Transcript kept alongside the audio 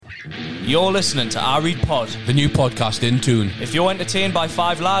You're listening to Areet Pod, the new podcast in tune. If you're entertained by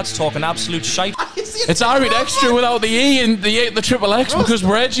five lads talking absolute shite, It's Areet Extra without the E and the triple X because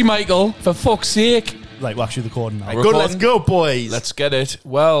we're edgy, Michael. For fuck's sake. Right, we're actually recording now. We're Good, recording. let's go, boys. Let's get it.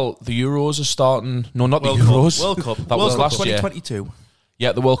 Well, the Euros are starting. No, not World the Euros. Cup. World Cup. That was last year. 2022.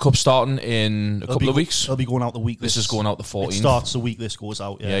 Yeah, the World Cup's starting in a couple of weeks. It'll be going out the week. This is going out the 14th. It starts the week this goes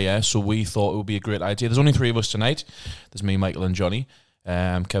out. Yeah. So we thought it would be a great idea. There's only three of us tonight. There's me, Michael, and Johnny.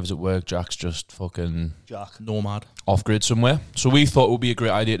 Kev's at work. Jack's just fucking Jack. Nomad. off grid somewhere. So we thought it would be a great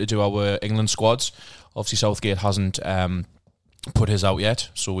idea to do our England squads. Obviously, Southgate hasn't put his out yet,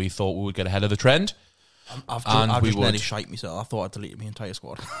 so we thought we would get ahead of the trend. I've And we just would. nearly shite myself. I thought I'd deleted my entire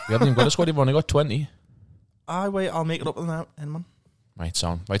squad. We haven't even got a squad. We've only got 20. Wait, I'll make it up in that end, man. Right,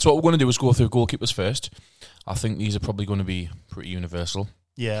 sound. Right, so what we're going to do is go through goalkeepers first. I think these are probably going to be pretty universal.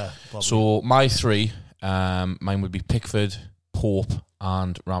 Yeah. Probably. So my three, mine would be Pickford, Pope,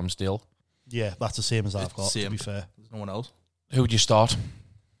 and Ramsdale. Yeah, that's the same as I've got, Same. to be fair. There's no one else. Who would you start?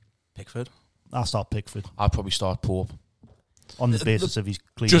 Pickford. I'll start Pickford I'd probably start Pope. on the basis of his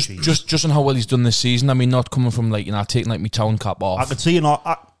clean sheet. Just on how well he's done this season. I mean, not coming from taking my town cap off. I could see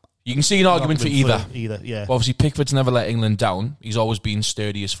You can see an argument for either. Yeah. But obviously, Pickford's never let England down. He's always been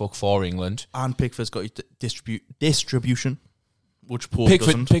sturdy as fuck for England. And Pickford's got his distribution, which Pope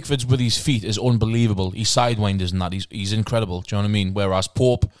doesn't. Pickford's with his feet is unbelievable. He's sidewinders and that. He's incredible. Do you know what I mean? Whereas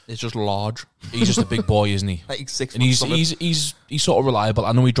Pope, It's just large. he's just a big boy, isn't he? Like 6 And he's sort of reliable.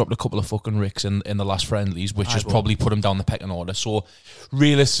 I know he dropped a couple of fucking ricks in the last friendlies, which has probably put him down the pecking order. So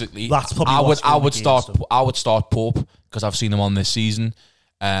realistically, That's probably I what's would going against him. start Pope because I've seen him on this season.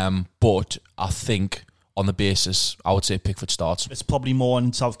 But I think on the basis, I would say Pickford starts. It's probably more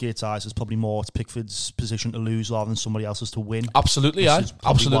in Southgate's eyes. It's Pickford's position to lose rather than somebody else's to win. Absolutely, This yeah, is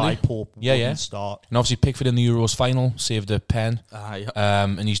probably absolutely. why Pope wouldn't start. And obviously Pickford in the Euros final saved a pen.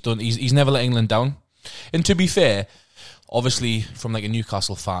 And he's never let England down. And to be fair, obviously from like a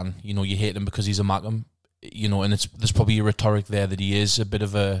Newcastle fan, you hate him because he's a Mackham, and there's probably a rhetoric there that he is a bit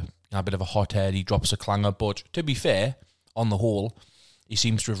of a hothead. He drops a clanger, but to be fair, on the whole, he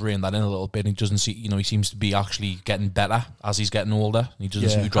seems to have reined that in a little bit. He doesn't see, he seems to be actually getting better as he's getting older. He doesn't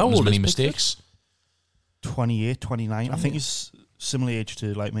seem to be dropping as many mistakes. 28, 29. I think he's similar age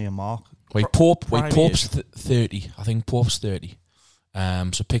to like me and Mark. Pope's 30. I think Pope's 30.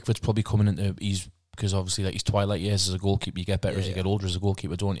 So Pickford's probably coming into because obviously like his twilight years as a goalkeeper, you get better as you get older as a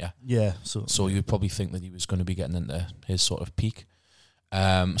goalkeeper, don't you? Yeah. So you'd probably think that he was going to be getting into his sort of peak.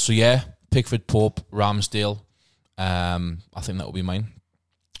 Pickford, Pope, Ramsdale. I think that will be mine.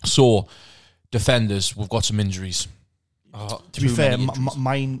 So defenders, we've got some injuries. To be fair,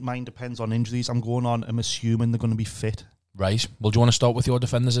 mine depends on injuries. I'm assuming they're going to be fit. Right. Well, do you want to start with your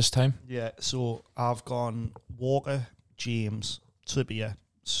defenders this time? Yeah, so I've gone Walker, James, Trippier,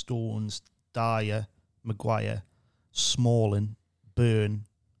 Stones, Dyer, Maguire, Smalling, Byrne,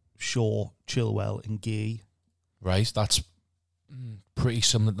 Shaw, Chilwell, and Gay. Right, that's pretty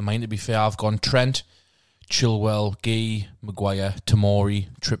similar to mine, to be fair. I've gone Trent, Chilwell, Gay, Maguire, Tomori,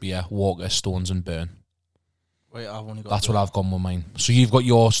 Trippier, Walker, Stones, and Byrne. Wait, I've only got. That's what I've gone with mine. So you've got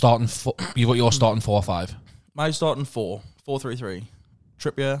your starting 4 or 5. My starting 4-3-3.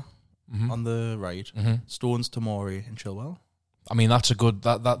 Trippier on the right. Stones, Tomori, and Chilwell. I mean, that's a good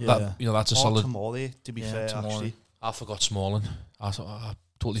that's a solid. Tomori, to be fair, Tomori. actually. I forgot Smalling. I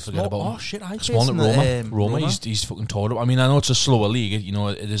totally forget about him. Oh shit! I Smalling at Roma. He's fucking tore up. I mean, I know it's a slower league.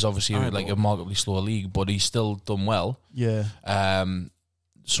 It is obviously a markedly slower league, but he's still done well. Yeah.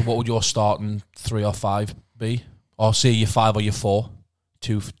 So what would your starting 3 or 5 be? Or say your 5 or your 4,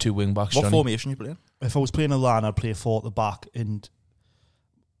 two wing backs. What Johnny? formation you playing? If I was playing a line, I'd play 4 at the back, and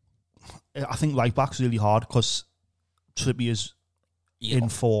I think right back's really hard because Trippier's in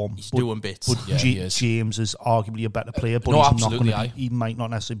form. He's doing bits. But Yeah, he is. James is arguably a better player, but No, he's absolutely, not going to. He might not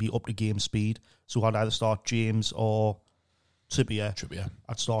necessarily be up to game speed. So I'd either start James or Trippier.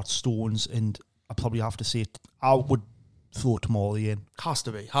 I'd start Stones, and I'd probably have to say I would throw Tomori in. Has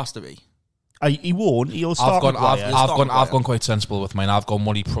to be. He won't. He'll start. I've gone quite sensible with mine. I've gone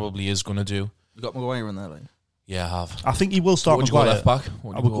what he probably is going to do. You got Maguire in there, like? Yeah, I have. I think he will start. What would you go left back?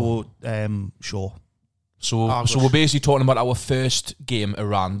 I would go Shaw. So we're basically talking about our first game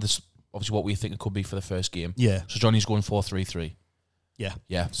around this. Obviously, what we think it could be for the first game. Yeah. So Johnny's going 4-3-3. Yeah.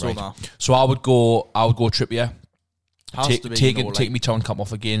 Yeah. So right. nah. So I would go Trippier. Take me town cap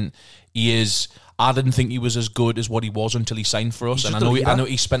off again. He is. I didn't think he was as good as what he was until he signed for us. And I know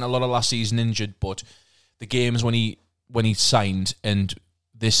he spent a lot of last season injured, but the games when he signed and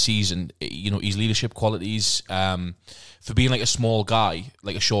this season, his leadership qualities, for being like a small guy,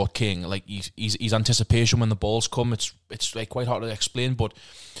 like a short king, like his anticipation when the balls come, it's like quite hard to explain, but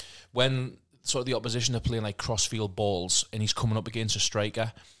when sort of the opposition are playing like crossfield balls and he's coming up against a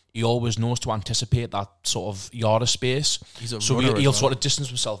striker, he always knows to anticipate that sort of yard of space. So he'll sort of distance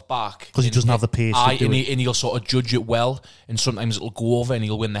himself back. Because he doesn't have the pace to do it. And he'll sort of judge it well, and sometimes it'll go over and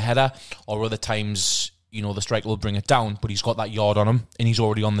he'll win the header, or other times, you know, the striker will bring it down, but he's got that yard on him and he's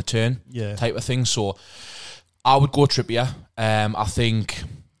already on the turn type of thing. So I would go Trippier. I think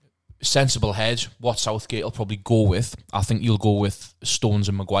sensible hedge, what Southgate will probably go with. I think you'll go with Stones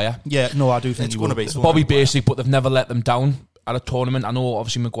and Maguire. Yeah, no, I do think it's going to be Bobby basic, but they've never let them down at a tournament. I know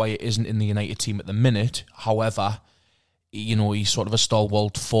obviously Maguire isn't in the United team at the minute. However, you know, he's sort of a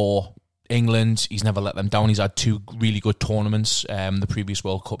stalwart for England. He's never let them down. He's had 2 really good tournaments, the previous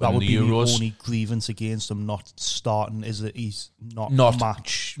World Cup and the Euros. That would be the only grievance against him not starting, is that he's not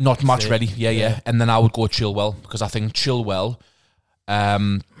match ready. Yeah. And then I would go Chilwell, because I think Chilwell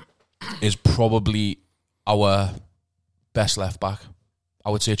is probably our best left back.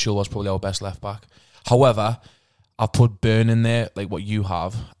 I would say Chilwell's probably our best left back. However, I've put Burn in there, like what you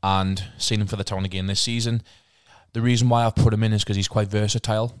have, and seen him for the town again this season. The reason why I've put him in is because he's quite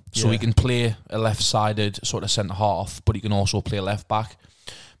versatile. So he can play a left-sided sort of centre-half, but he can also play left back.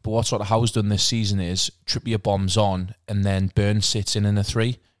 But what sort of Howe's done this season is Trippier bombs on, and then Burn sits in a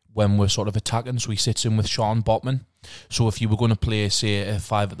 3 when we're sort of attacking. So he sits in with Sean Botman. So if you were going to play, say, a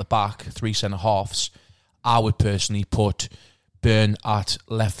 5 at the back, 3 centre-halves, I would personally put Burn at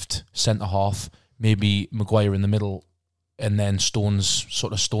left centre-half, maybe Maguire in the middle, and then Stones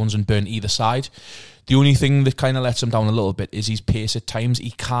and Burn either side. The only thing that kind of lets him down a little bit is his pace at times.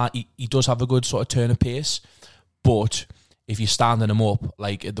 He does have a good sort of turn of pace, but if you're standing him up,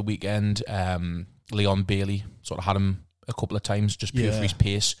 like at the weekend, Leon Bailey sort of had him a couple of times, just pure for his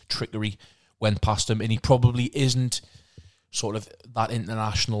pace, trickery, went past him, and he probably isn't sort of that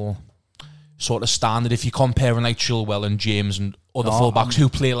international sort of standard. If you're comparing like Chilwell and James and other fullbacks who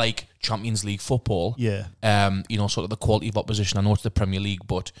play like Champions League football, you know, sort of the quality of opposition. I know it's the Premier League,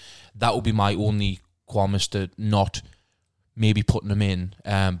 but that would be my only qualm, is to not maybe putting him in,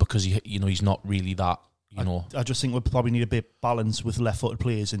 because he's not really that. I just think we probably need a bit of balance with left-footed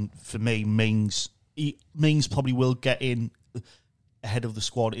players, and for me, Mings probably will get in ahead of the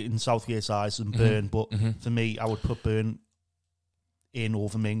squad in Southgate's eyes and Burn, but for me, I would put Burn in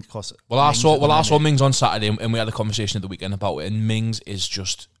over Mings, because I saw Mings on Saturday, and we had a conversation at the weekend about it, and Mings is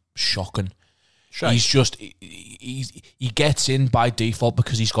just shocking. He's just he gets in by default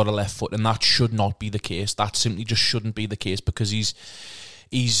because he's got a left foot, and that should not be the case. That simply just shouldn't be the case, because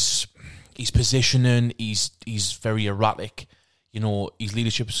he's positioning, he's very erratic. You know, his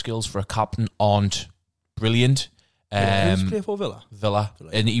leadership skills for a captain aren't brilliant. Who's playing for Villa? Villa,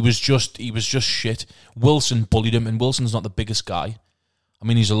 and he was just shit. Wilson bullied him, and Wilson's not the biggest guy. I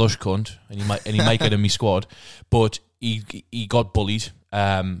mean, he's a lush cunt, and he might get in my squad, but he got bullied.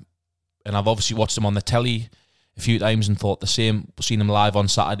 And I've obviously watched him on the telly a few times and thought the same. Seen him live on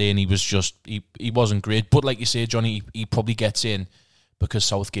Saturday, and he was just he wasn't great. But like you say, Johnny, he probably gets in because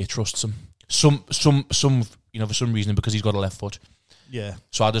Southgate trusts him. Some for some reason, because he's got a left foot. Yeah.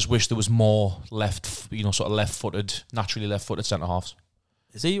 So I just wish there was more sort of left-footed, naturally left-footed centre halves.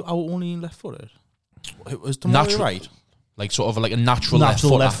 Is he our only left-footed? Was Tomori right? Like sort of like a natural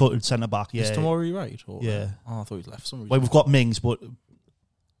left-footed centre back. Yeah. Is Tomori right? Or, I thought he was left. For some reason. Well, we've got Mings, but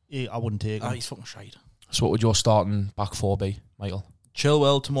I wouldn't take him. He's fucking shite. So what would your starting back 4 be, Michael?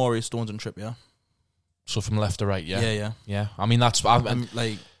 Chilwell, Tomori, Stones, and Trippier. So from left to right, yeah. Yeah. I mean, I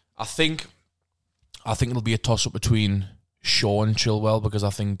think it'll be a toss up between Shaw and Chilwell, because I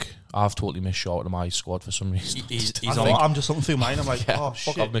think I've totally missed Shaw out of my squad for some reason. I'm just looking through mine. I'm like,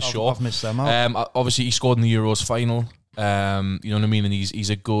 fuck, I've missed Shaw. I've missed them out. Obviously, he scored in the Euros final. You know what I mean? And he's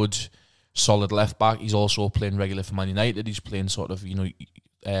a good, solid left back. He's also playing regular for Man United. He's playing sort of,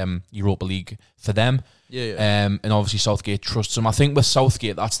 Europa League for them. And obviously Southgate trusts him. I think with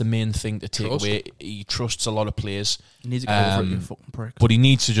Southgate, that's the main thing to take away. He trusts a lot of players. He needs to go for it, you fucking prick. But he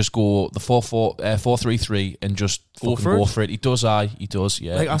needs to just go the 4-3-3 and just go for it. He does,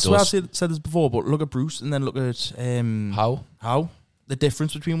 yeah. Like, I swear I've said this before, but look at Bruce and then look at how the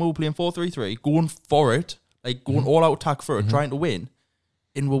difference between when we're playing 4-3-3, going for it, like going all out attack for it, trying to win.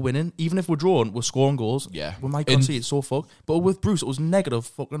 And we're winning. Even if we're drawn, we're scoring goals. Yeah. We might concede, it's so fucked. But with Bruce, it was negative,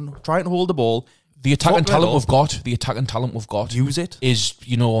 fucking trying to hold the ball. The attacking talent we've got, use it, is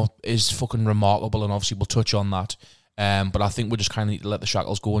fucking remarkable, and obviously we'll touch on that. But I think we just kind of need to let the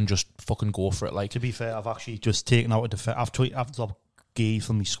shackles go and just fucking go for it. Like, to be fair, I've actually just taken out a defence. I've got Gay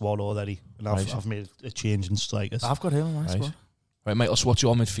from my squad already, and I've made a change in strikers. I've got him in my squad. Right, Michael, so what's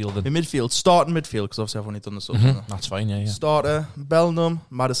your midfield then? In midfield, starting midfield, because obviously I've only done this. That's fine, yeah. Starter, Bellingham,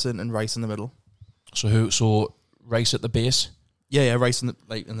 Maddison, and Rice in the middle. So Rice at the base? Yeah, Rice in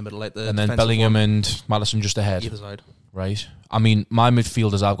the middle, like the and then Bellingham one. And Maddison just ahead. Either side. Right. I mean, my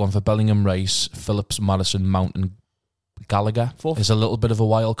midfielders I've gone for Bellingham, Rice, Phillips, Maddison, Mount, and Gallagher. Fourth. Is a little bit of a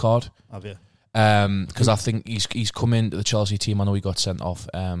wild card. Have you? Because I think he's come into the Chelsea team. I know he got sent off,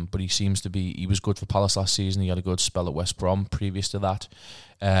 but he was good for Palace last season. He had a good spell at West Brom previous to that,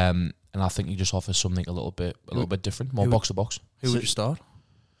 and I think he just offers something a little bit different, more box to box. Who would you start?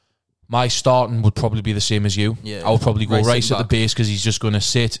 My starting would probably be the same as you. Yeah, I would probably go Rice at the back. base because he's just going to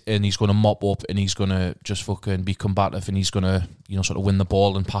sit and he's going to mop up and he's going to just fucking be combative and he's going to sort of win the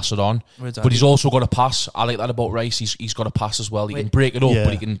ball and pass it on. But he's also got to pass. I like that about Rice. He's got to pass as well. He can break it up,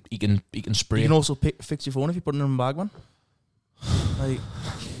 but he can spray. You can also fix your phone if you put it in a bag, man. Like,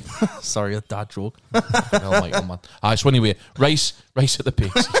 sorry, a dad joke. Oh my god, man! Alright, so anyway, Rice at the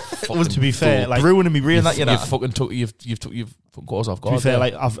pace. Well, to be fair, like ruining me brain that you've fucking took you've got us off guard. To be fair,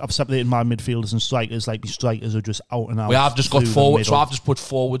 like I've separated my midfielders and strikers. Like the strikers are just out and out. I've just got forward, so I've just put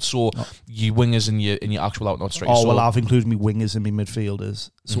forward. So your wingers and your actual out and out strikers. Oh well, I've included me wingers and me midfielders.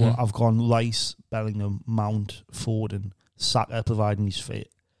 So I've gone Rice, Bellingham, Mount, Foden, Saka providing he's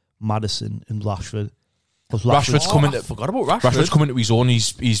fit, Maddison and Rashford. Rashford's coming. I forgot about Rashford. Rashford's coming to his own.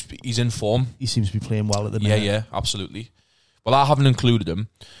 He's in form. He seems to be playing well at the minute. Yeah, absolutely. Well, I haven't included him.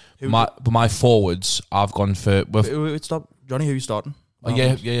 But my forwards, I've gone for. Wait, stop, Johnny. Who are you starting? Oh,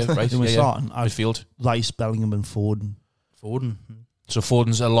 yeah, right. We're starting. Midfield. Rice, Bellingham, and Foden. So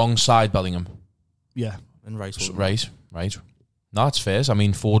Foden's alongside Bellingham. Yeah, and Rice. Right. No, it's fair. I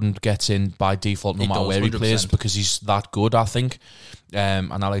mean, Foden gets in by default no matter where he plays because he's that good, I think.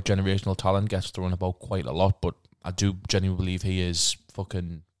 And I like generational talent, gets thrown about quite a lot, but I do genuinely believe he is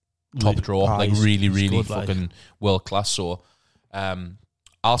fucking top draw, like really good, fucking world class. So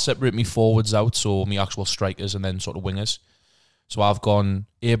I'll separate me forwards out, so me actual strikers and then sort of wingers. So I've gone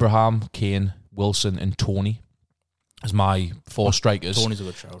Abraham, Kane, Wilson, and Tony as my four strikers. Tony's a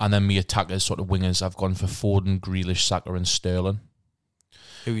good shout. And then me attackers, sort of wingers, I've gone for Foden, Grealish, Saka, and Sterling.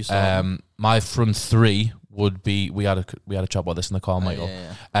 Who you starting? My front three would be, we had a chat about this in the car, Michael.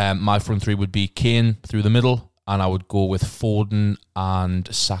 Yeah. My front three would be Kane through the middle, and I would go with Foden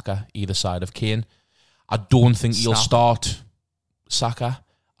and Saka either side of Kane. I don't think he'll start Saka.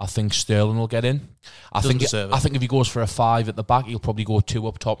 I think Sterling will get in. I think if he goes for a 5 at the back, he'll probably go 2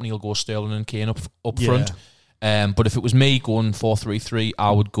 up top, and he'll go Sterling and Kane up front. But if it was me going 4-3-3,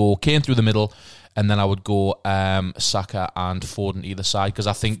 I would go Kane through the middle, and then I would go Saka and Foden either side, because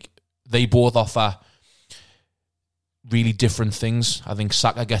I think they both offer really different things. I think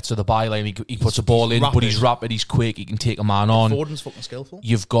Saka gets to the byline, he puts a ball in, but he's rapid, he's quick, he can take a man on. Foden's fucking skillful.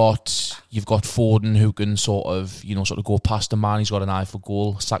 You've got Foden who can sort of go past a man. He's got an eye for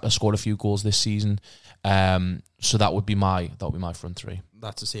goal. Saka scored a few goals this season, so that would be my front three.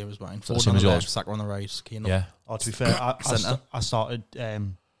 That's the same as mine. Foden on the left, Saka on the right, Kane up. Yeah. To be fair, I started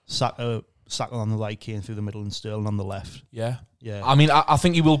Saka on the right, Kane through the middle, and Sterling on the left. Yeah. Yeah. I mean, I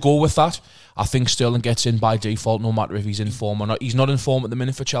think he will go with that. I think Sterling gets in by default, no matter if he's in form or not. He's not in form at the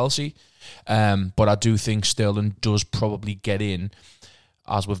minute for Chelsea, but I do think Sterling does probably get in.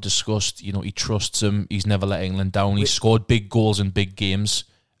 As we've discussed, he trusts him. He's never let England down. He's scored big goals in big games.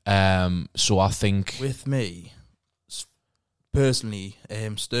 So I think... With me, personally,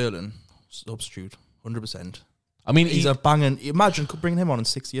 Sterling, substitute, 100%. I mean, he's a banging. Imagine bringing him on in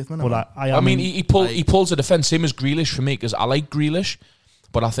 60th minute. But I mean, he pulls a defence, same as Grealish for me, because I like Grealish,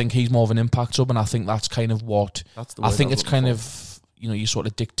 but I think he's more of an impact sub, and I think that's kind of what I think it's kind of, you sort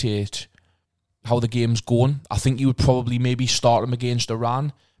of dictate how the game's going. I think you would probably maybe start him against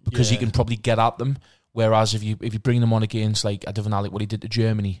Iran because he can probably get at them. Whereas if you bring them on against like a Divan like what he did to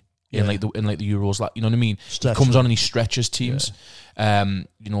Germany in the Euros, like, you know what I mean? He comes on and he stretches teams.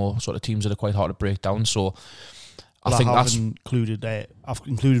 Sort of teams that are quite hard to break down. So. I think that's included. I've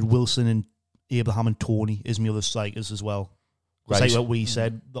included Wilson and Abraham and Tony as my other strikers as well. Right. Like what we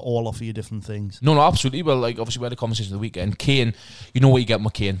said, they all offer you different things. No, absolutely. Well, like obviously we had a conversation the weekend. Kane, you know what you get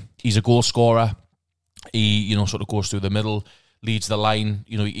with Kane. He's a goal scorer. He, sort of goes through the middle, leads the line.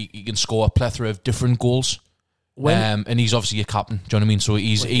 He can score a plethora of different goals. And he's obviously your captain. Do you know what I mean? So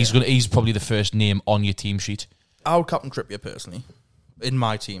he's probably the first name on your team sheet. I would captain Trippier personally. In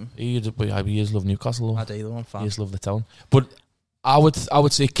my team, he does love Newcastle. I do. I'm fan. He does love the town. But I would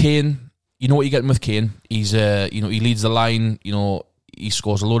say Kane. You know what you're getting with Kane. He's he leads the line. He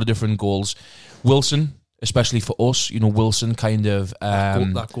scores a load of different goals. Wilson, especially for us, Wilson kind of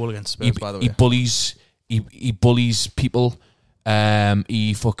that goal against Spurs, by the way, he bullies people.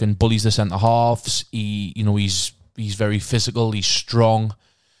 He fucking bullies the centre halves. He's very physical. He's strong.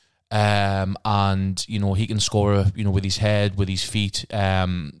 And he can score with his head, with his feet,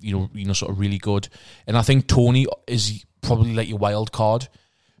 sort of really good. And I think Tony is probably like your wild card.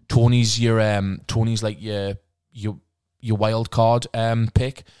 Tony's like your wild card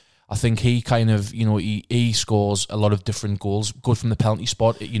pick. I think he kind of, he scores a lot of different goals, good from the penalty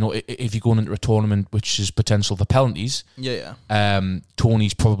spot. If you're going into a tournament which is potential for penalties,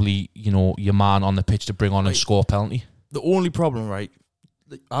 Tony's probably, your man on the pitch to bring on and score a penalty. The only problem, right,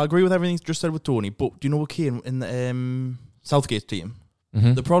 I agree with everything you just said with Tony, but do you know what Kane in the Southgate team?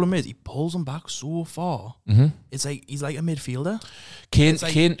 Mm-hmm. The problem is he pulls them back so far. Mm-hmm. It's like he's like a midfielder. Kane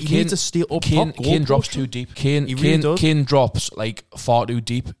needs to stay up top. Kane drops too deep. Kane drops like far too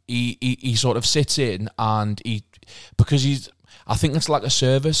deep. He sort of sits in and I think it's lack of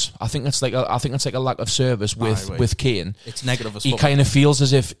service. I think it's like a lack of service with Kane. It's negative as he kind of feels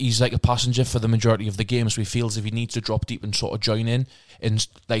as if he's like a passenger for the majority of the game, so he feels if he needs to drop deep and sort of join in and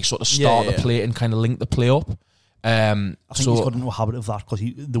like sort of start the play and kind of link the play up. I think he's got into a habit of that because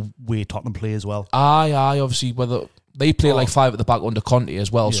the way Tottenham play as well. Aye, obviously whether they play like five at the back under Conte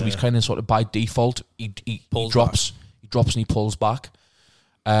as well, so he's kind of sort of by default he drops and he pulls back.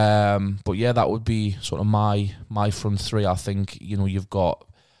 But yeah, that would be sort of my front three. I think you've got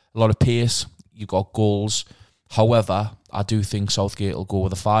a lot of pace, you've got goals. However, I do think Southgate will go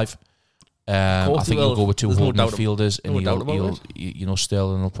with a 5. I think he'll go with two holding midfielders, and he'll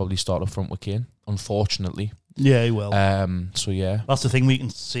Sterling will probably start up front with Kane. Unfortunately. Yeah, he will. So yeah, that's the thing. We can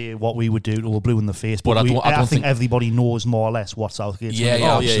say what we would do to a blue in the face, but I think everybody knows more or less what Southgate's doing.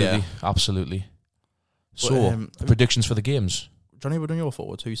 Yeah, absolutely. So predictions for the games. Johnny, we're doing your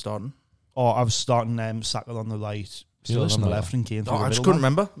forwards. Who you starting? Oh, I was starting Saka on the right, Sterling on the left, and Kane. I just couldn't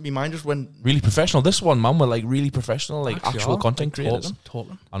remember. My mind just went really professional. This one, man, we're like really professional, like actual content creators.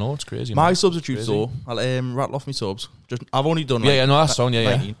 Talking. I know it's crazy. My substitutes though, I'll rattle off my subs. I've only done that's on.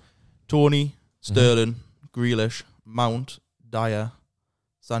 Yeah. Tony, Sterling, Grealish, Mount, Dyer,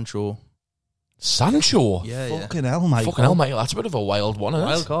 Sancho. Yeah, Fucking hell, mate. That's a bit of a wild one, isn't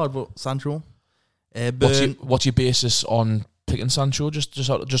it? Wild card, but Sancho. What's your basis on picking Sancho? Just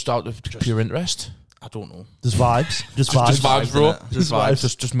out of pure interest? I don't know. Just vibes. Just vibes, bro. Just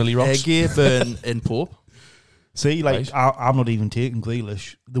vibes. Just Millie Rocks. Burn and Pope. See, like, right. I'm not even taking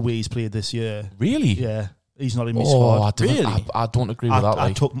Grealish the way he's played this year. Really? Yeah. He's not in my squad. I don't agree with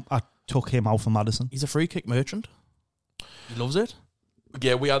that. I took him out for Maddison. He's a free kick merchant. He loves it.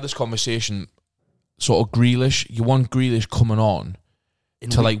 Yeah, we had this conversation. Sort of Grealish. You want Grealish coming on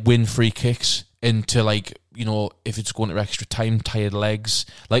to like win free kicks and to like, if it's going to extra time, tired legs,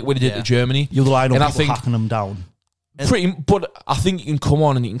 like what he did to Germany. You're relying on people hacking them down. But I think you can come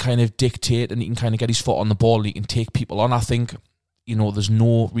on and you can kind of dictate and you can kind of get his foot on the ball and you can take people on. I think, there's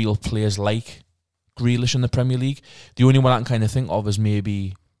no real players like Grealish in the Premier League. The only one I can kind of think of is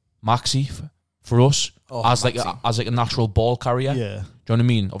maybe Maxi for us as like a natural ball carrier. Yeah. Do you know what I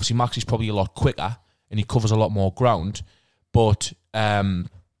mean? Obviously, Maxi's probably a lot quicker and he covers a lot more ground. But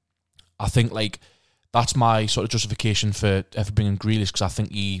I think like that's my sort of justification for ever bringing Grealish, because I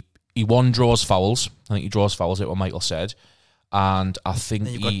think he draws fouls. I think he draws fouls out what Michael said. And I think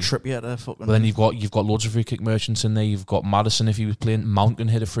then you've got Trippier there. But then you've got loads of free kick merchants in there. You've got Maddison if he was playing. Mount can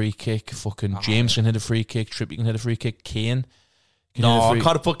hit a free kick. Fucking James can hit a free kick. Trippier can hit a free kick. Kane. I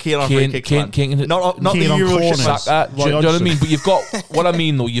can't put Kane on free kick. Kane can hit. Not the Euro. Do you know what I mean? But you've got what I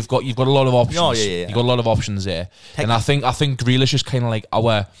mean though. You've got a lot of options. You've got a lot of options there. And I think Grealish is kind of like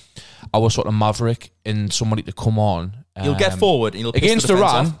our sort of maverick and somebody to come on. He'll get forward. And against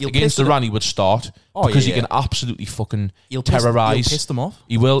Iran, he would start because he can absolutely fucking terrorize. He'll piss them off.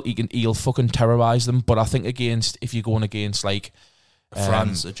 He will. He'll fucking terrorize them. But I think if you're going against like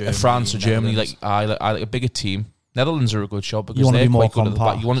France or Germany, like I like a bigger team. Netherlands are a good shot because they're quite good at the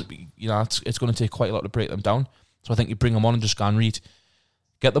back. You want to be, it's going to take quite a lot to break them down. So I think you bring them on and just go and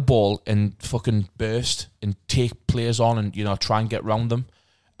get the ball and fucking burst and take players on and try and get round them.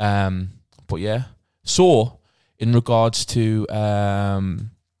 But yeah, so in regards to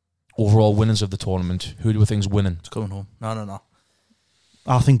overall winners of the tournament, who do we think's winning? It's coming home. No.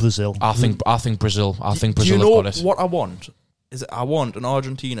 I think Brazil. I think Brazil. I think Brazil have got it. What I want is I want an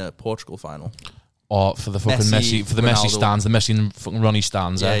Argentina-Portugal final. Or for the fucking Messi, for the Ronaldo. Messi stands, the Messi and fucking Ronnie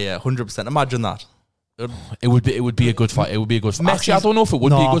stands. Yeah, 100%. Imagine that. It would be a good fight. It would be a good fight. Actually, I don't know if it would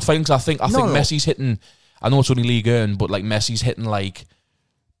be a good fight because I think Messi's hitting. I know it's only League Earn, but like Messi's hitting like,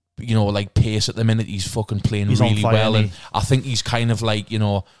 like pace at the minute. He's fucking playing really well, and I think he's kind of like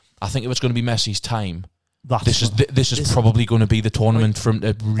I think if it's going to be Messi's time, this is probably going to be the tournament for him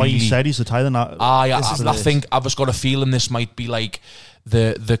to really. Like you said, he's retiring. I think I've just got a feeling this might be like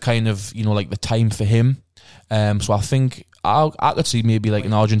the kind of like the time for him. So I think I could see maybe like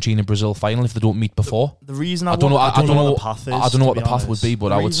an Argentina-Brazil final if they don't meet before. The reason I don't know what the path is. I don't know what the path would be,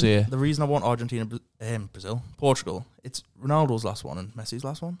 but I would say the reason I want Argentina, Brazil, Portugal. It's Ronaldo's last one and Messi's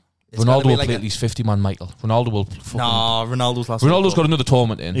last one. Ronaldo will play at least 50 man, Michael. Ronaldo will. Ronaldo's last. Ronaldo's got another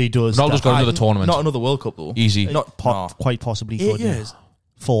tournament in. He does. Ronaldo's got another tournament. Not another World Cup though. Easy. Quite possibly. 8 years.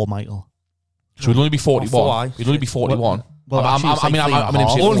 4, Michael. So he'll only be 41. He'll only be 41. Well, I'm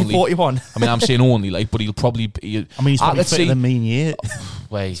saying only 41. I mean, I'm saying only, like, but he'll probably. He's probably fitter than me, yeah.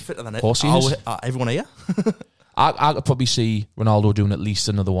 Wait, he's fitter than it. Of course he is. Everyone here. I could probably see Ronaldo doing at least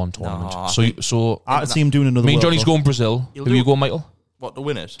another one tournament. So I could see him doing another. Me and Johnny's going Brazil. Who are you going, Michael? What, to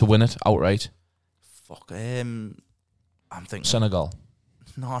win it? To win it outright. Fuck. I'm thinking Senegal.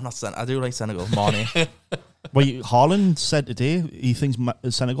 No, not Senegal. I do like Senegal. Mane. Well, Haaland said today he thinks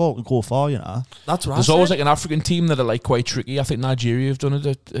Senegal can go far. You know, that's right. There's always like an African team that are like quite tricky. I think Nigeria have done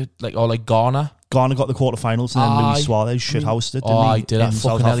it, like Ghana. Ghana got the quarterfinals and then Luis Suarez shit-housed it. He did.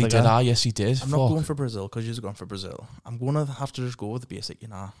 Fucking hell, he did. Yes, he did. I'm not going for Brazil because you're going for Brazil. I'm going to have to just go with the basic.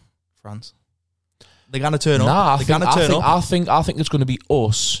 France. They're gonna turn up. I think it's going to be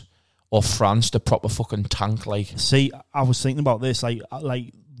us or France, the proper fucking tank. Like, see, I was thinking about this, like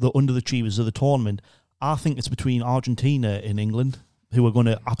the underachievers of the tournament. I think it's between Argentina and England, who are going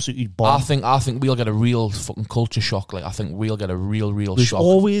to absolutely bomb. I think we'll get a real fucking culture shock. Like, I think we'll get a real There's shock. There's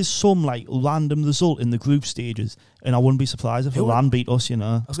always some like random result in the group stages, and I wouldn't be surprised if Iran beat us.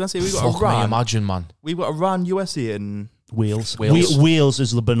 I was going to say we got Iran. Imagine, man. We got Iran, USA, and Wales. Wales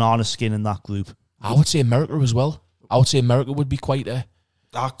is the banana skin in that group. I would say America as well. I would say America would be quite a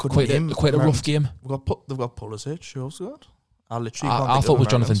rough game. They've got Pulisic. Who else got? I thought it was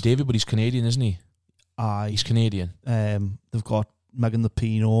Jonathan David, but he's Canadian, isn't he? He's Canadian. They've got Megan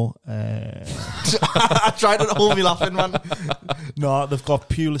Rapinoe. I tried to hold me laughing, man. No, they've got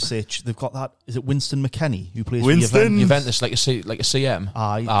Pulisic. They've got that. Is it Winston McKennie who plays for Juventus, like a CM?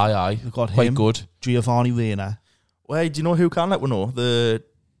 Aye. They've got quite him. Good. Giovanni Reina. Wait, do you know who can let we know?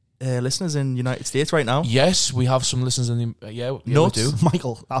 The listeners in United States right now. Yes, we have some listeners in the we do.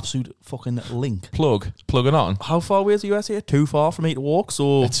 Michael, absolute fucking link. Plugging on. How far away is the USA? Too far for me to walk.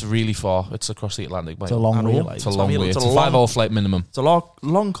 So it's really far. It's across the Atlantic. It's a long way. It's a long way. It's a 5-hour flight minimum. It's a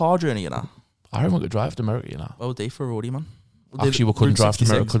long car journey, I reckon we could drive to America, Well, day for a roadie, man. Actually, we couldn't drive to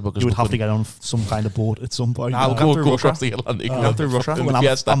America because you would have to get on some kind of boat at some point. I'll go across the Atlantic. Go through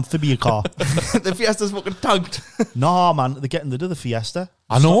Russia. Amphibia car. The Fiesta's fucking tanked. Nah, man, they're getting rid of the Fiesta.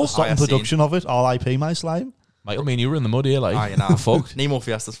 I know. Stopping production of it. R.I.P. my slime. Michael, me and you were in the mud here, like. Fuck. Nemo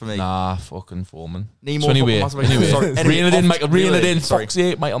Fiestas for me. Nah, fucking Foreman. Nemo. So anyway, rein it in, Michael. Rein it in. Fuck's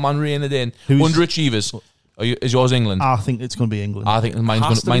sake, Michael, man, rein it in. Underachievers. Is yours England? I think it's going to be England. I think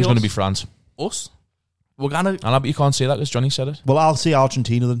mine's going to be France. Us? We're gonna. But you can't say that because Johnny said it. Well, I'll say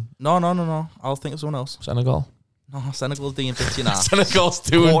Argentina then. No. I'll think of someone else. Senegal. No, Senegal's doing bits, Senegal's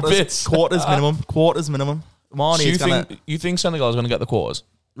doing bits. Quarters minimum. You think Senegal's going to get the quarters?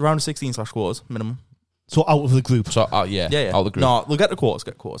 Round 16/quarters minimum. So out of the group. So yeah. Out of the group. No, we'll get the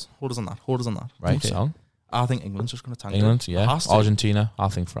quarters. Hold us on that. Right. Okay. So I think England's just going to tank England, yeah. Argentina. I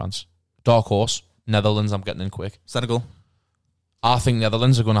think France. Dark horse. Netherlands. I'm getting in quick. Senegal. I think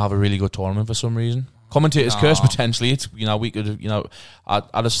Netherlands are going to have a really good tournament for some reason. Commentators curse potentially. It's we could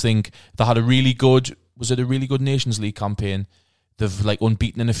I just think they had a really good. Was it a really good Nations League campaign? They've like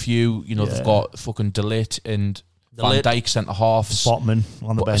unbeaten in a few. They've got fucking De Ligt and Van Dijk centre halves. Botman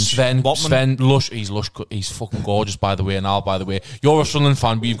on the bench. Sven Lush. He's He's fucking gorgeous. By the way, you're a Sunderland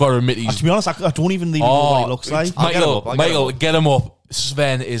fan, but you've got to admit to be honest, I don't even know what he looks like. Michael, get him up.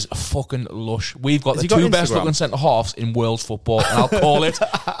 Sven is fucking lush. We've got the two best looking centre halves in world football, and I'll call it.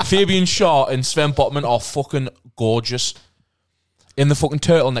 Fabian Shaw and Sven Botman are fucking gorgeous. In the fucking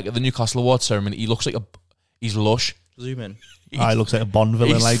turtleneck at the Newcastle Awards ceremony, he looks like he's lush. Zoom in. He looks like a Bond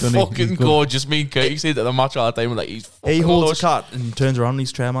villain. He's fucking gorgeous. Me and Kurt say that the match all the time, like he's fucking he holds lush. a cat and turns around and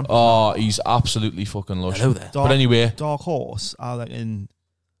he's chairman. Oh, he's absolutely fucking lush. Hello there. But anyway, dark horse. I reckon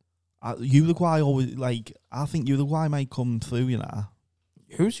Uruguay always like. I think Uruguay might come through.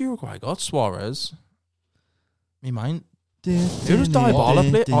 Who's Uruguay got? Suarez. Me mind. Who does Dybala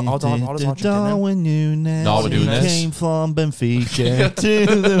play? Dybala's Argentina. No, we're doing this. Came from Benfica to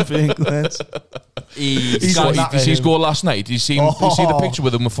the Finlands. He's got his goal last night. Did you see the picture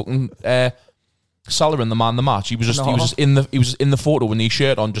with him with fucking Salah in the man of the match? He was just in the photo with his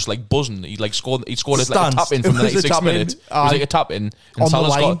shirt on, just like buzzing. He scored it like a tap in from the 96th minute. It was like a tap in,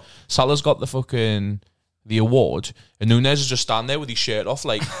 and Salah's got the fucking the award, and Nunez is just standing there with his shirt off,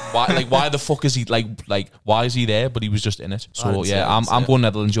 like why the fuck is he like why is he there? But he was just in it. So yeah, I'm going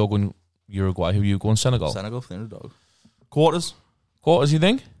Netherlands. You're going Uruguay. Who are you going? Senegal. Senegal for the underdog. Quarters. You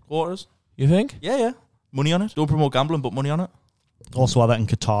think? Quarters. You think? Yeah. Money on it. Don't promote gambling, but money on it. Also, I reckon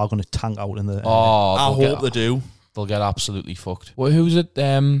Qatar are going to tank out in the. I hope they do. They'll get absolutely fucked. Well, who's it?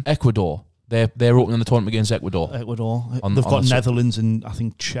 Ecuador. They're opening the tournament against Ecuador. They've got Netherlands and I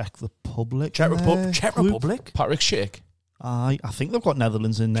think Czech Republic. Czech Republic. Patrick Schick. I think they've got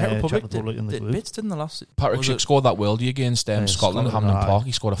Netherlands in Czech Republic in the group. Bits didn't the last. Patrick Schick scored that worldie against Scotland at Hampden Park.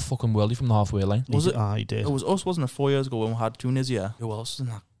 He scored a fucking worldie from the halfway line. Was it? He did. It was us, wasn't it? 4 years ago when we had Tunisia. Who else was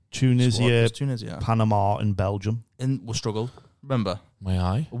in that? Tunisia, Panama, and Belgium. And we struggled. Remember? My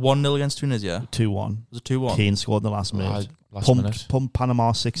eye. 1-0 against Tunisia. 2-1. Was it 2-1? Kane scored in the last minute. Pumped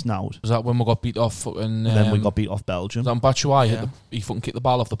Panama 6-0. Was that when we got beat off? And then we got beat off Belgium. Was that Batshuayi? He fucking kicked the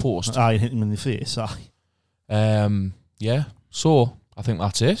ball off the post. I hit him in the face. Yeah. So I think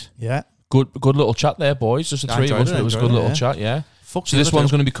that's it. Yeah. Good little chat there, boys. Just the three of us. It was a good little chat. Yeah. So this one's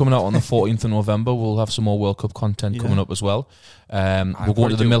going to be coming out on the 14th of November. We'll have some more World Cup content coming up as well. We're going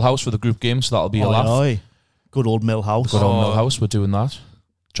to the Millhouse for the group game, so that'll be a laugh. Good old Millhouse. We're doing that.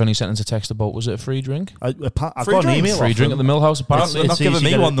 Johnny sent us a text about, was it a free drink? I got an email. Free drink at the Millhouse, apparently. They're not giving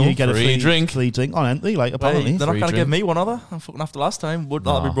me one, though. You get a free drink on entry, apparently. They're not going to give me one, are they? I'm fucking after last time.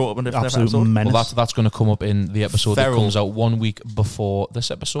 That'll be brought up in a different episode. Menace. Well, that's going to come up in the episode that comes out 1 week before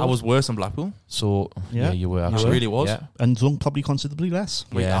this episode. I was worse in Blackpool. So, yeah you were. I really was. Yeah. And drunk probably considerably less.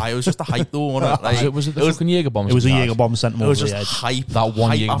 It was just the hype, though, wasn't it? Was it the fucking Jaeger bomb? It was a Jaeger bomb sent them over the edge. It was just hype. That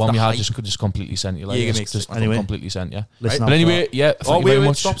one Jaeger bomb you had just completely sent you. Just completely sent you. But anyway, thank you very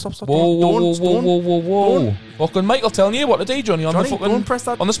much. Stop. Whoa. Fucking Michael telling you what to do, Johnny, the fucking, don't press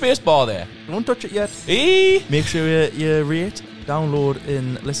that. On the space bar there. Don't touch it yet. Make sure you rate, download,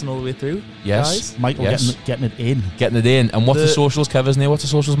 and listen all the way through. Yes. Guys. Michael getting it in. Getting it in. And what's the socials, Kev, name? What's the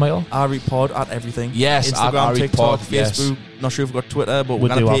socials, Michael? Areet Pod at everything. Yes, Instagram, at TikTok, Pod, Facebook. Not sure if we've got Twitter, but we're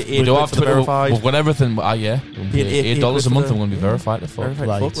going to pay $8 for the Twitter. verified. We've got everything. $8 a month and we're going to be verified.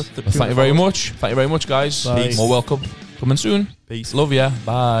 Thank you very much. Thank you very much, guys. Bye. More welcome. Coming soon. Peace. Love ya.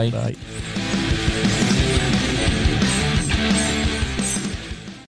 Bye. Bye.